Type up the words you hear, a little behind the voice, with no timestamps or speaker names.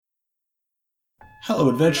Hello,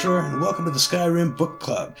 adventurer, and welcome to the Skyrim Book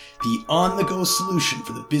Club, the on-the-go solution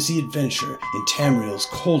for the busy adventure in Tamriel's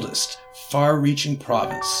coldest, far-reaching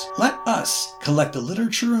province. Let us collect the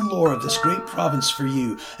literature and lore of this great province for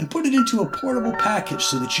you and put it into a portable package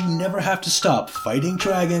so that you never have to stop fighting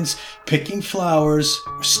dragons, picking flowers,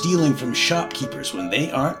 or stealing from shopkeepers when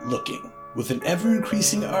they aren't looking. With an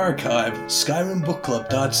ever-increasing archive,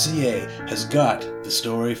 SkyrimBookClub.ca has got the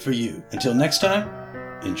story for you. Until next time,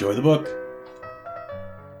 enjoy the book.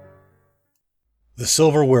 The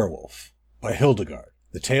Silver Werewolf by Hildegard,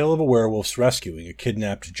 the tale of a werewolf's rescuing a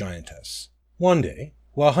kidnapped giantess. One day,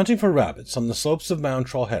 while hunting for rabbits on the slopes of Mount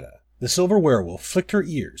Trollhättu, the silver werewolf flicked her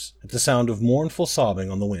ears at the sound of mournful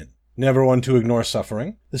sobbing on the wind. Never one to ignore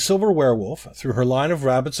suffering, the silver werewolf threw her line of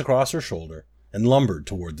rabbits across her shoulder and lumbered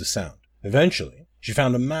toward the sound. Eventually, she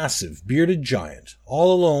found a massive, bearded giant,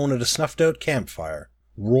 all alone at a snuffed-out campfire,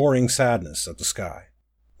 roaring sadness at the sky.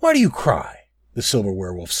 "Why do you cry?" the silver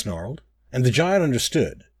werewolf snarled. And the giant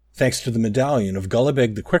understood, thanks to the medallion of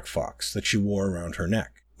Gullabeg the Quick Fox that she wore around her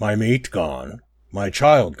neck. "My mate gone, my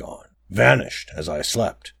child gone, vanished as I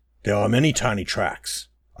slept. There are many tiny tracks.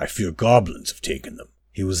 I fear goblins have taken them."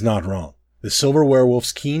 He was not wrong. The silver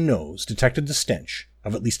werewolf's keen nose detected the stench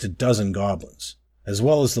of at least a dozen goblins, as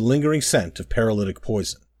well as the lingering scent of paralytic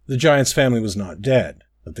poison. The giant's family was not dead,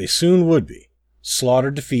 but they soon would be,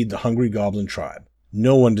 slaughtered to feed the hungry goblin tribe.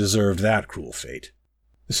 No one deserved that cruel fate.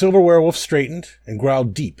 The silver werewolf straightened and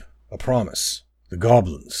growled deep, a promise. "The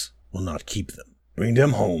goblins will not keep them. Bring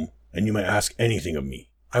them home, and you may ask anything of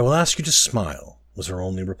me." "I will ask you to smile," was her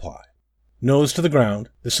only reply. Nose to the ground,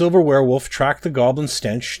 the silver werewolf tracked the goblin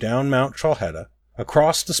stench down Mount Trollhättu,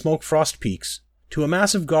 across the smoke-frost peaks, to a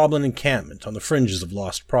massive goblin encampment on the fringes of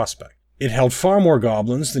Lost Prospect. It held far more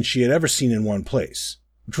goblins than she had ever seen in one place,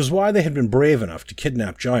 which was why they had been brave enough to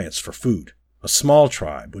kidnap giants for food. A small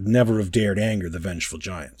tribe would never have dared anger the vengeful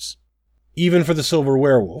giants. Even for the silver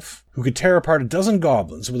werewolf, who could tear apart a dozen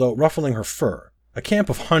goblins without ruffling her fur, a camp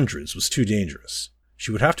of hundreds was too dangerous.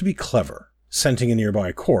 She would have to be clever. Scenting a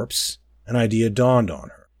nearby corpse, an idea dawned on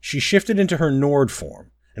her. She shifted into her Nord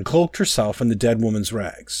form and cloaked herself in the dead woman's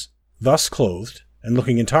rags. Thus clothed, and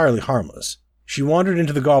looking entirely harmless, she wandered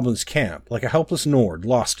into the goblins' camp like a helpless Nord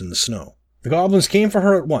lost in the snow. The goblins came for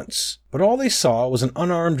her at once, but all they saw was an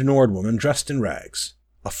unarmed Nord woman dressed in rags.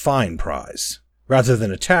 A fine prize. Rather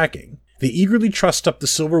than attacking, they eagerly trussed up the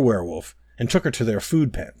silver werewolf and took her to their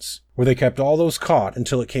food pens, where they kept all those caught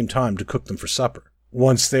until it came time to cook them for supper.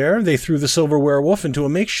 Once there, they threw the silver werewolf into a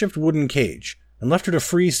makeshift wooden cage and left her to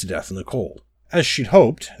freeze to death in the cold. As she'd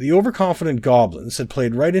hoped, the overconfident goblins had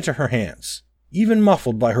played right into her hands. Even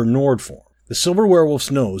muffled by her Nord form, the silver werewolf's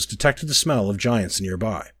nose detected the smell of giants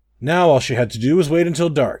nearby. Now all she had to do was wait until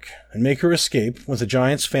dark, and make her escape with the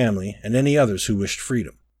giant's family and any others who wished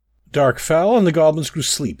freedom. Dark fell, and the goblins grew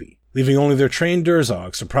sleepy, leaving only their trained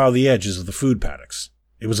Durzogs to prowl the edges of the food paddocks.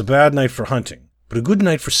 It was a bad night for hunting, but a good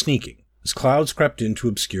night for sneaking, as clouds crept in to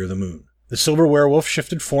obscure the moon. The silver werewolf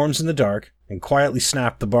shifted forms in the dark, and quietly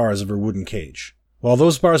snapped the bars of her wooden cage. While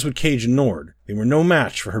those bars would cage a Nord, they were no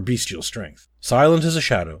match for her bestial strength. Silent as a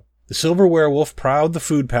shadow, the silver werewolf prowled the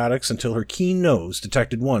food paddocks until her keen nose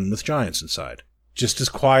detected one with giants inside. Just as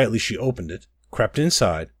quietly she opened it, crept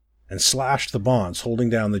inside, and slashed the bonds holding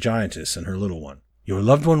down the giantess and her little one. "Your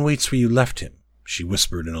loved one waits where you left him," she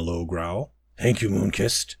whispered in a low growl. "Thank you,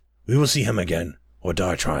 Moonkist. We will see him again, or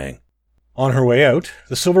die trying." On her way out,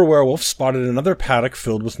 the silver werewolf spotted another paddock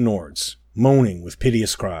filled with Nords, moaning with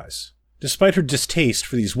piteous cries. Despite her distaste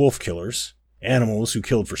for these wolf killers, animals who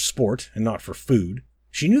killed for sport and not for food,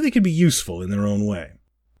 she knew they could be useful in their own way.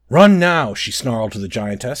 "Run now," she snarled to the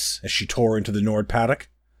giantess as she tore into the Nord paddock,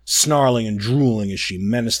 snarling and drooling as she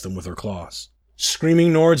menaced them with her claws.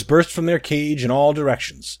 Screaming Nords burst from their cage in all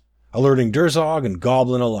directions, alerting Durzog and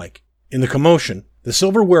goblin alike. In the commotion, the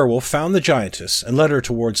silver werewolf found the giantess and led her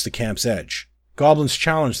towards the camp's edge. Goblins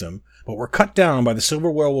challenged them, but were cut down by the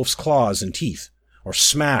silver werewolf's claws and teeth, or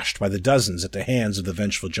smashed by the dozens at the hands of the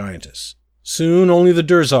vengeful giantess. Soon only the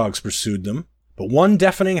Durzogs pursued them, but one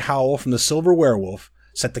deafening howl from the silver werewolf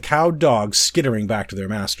set the cowed dogs skittering back to their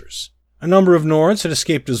masters. A number of Nords had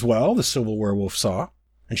escaped as well, the silver werewolf saw,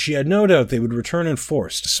 and she had no doubt they would return in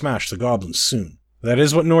force to smash the goblins soon. That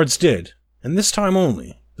is what Nords did, and this time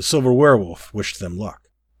only, the silver werewolf wished them luck.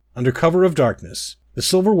 Under cover of darkness, the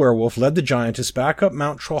silver werewolf led the giantess back up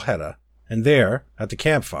Mount Trollhättu, and there, at the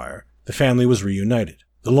campfire, the family was reunited.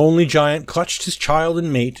 The lonely giant clutched his child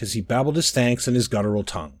and mate as he babbled his thanks in his guttural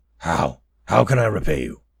tongue. How can I repay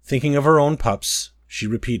you?" Thinking of her own pups, she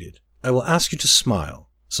repeated, "I will ask you to smile,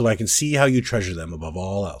 so I can see how you treasure them above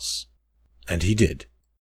all else." And he did.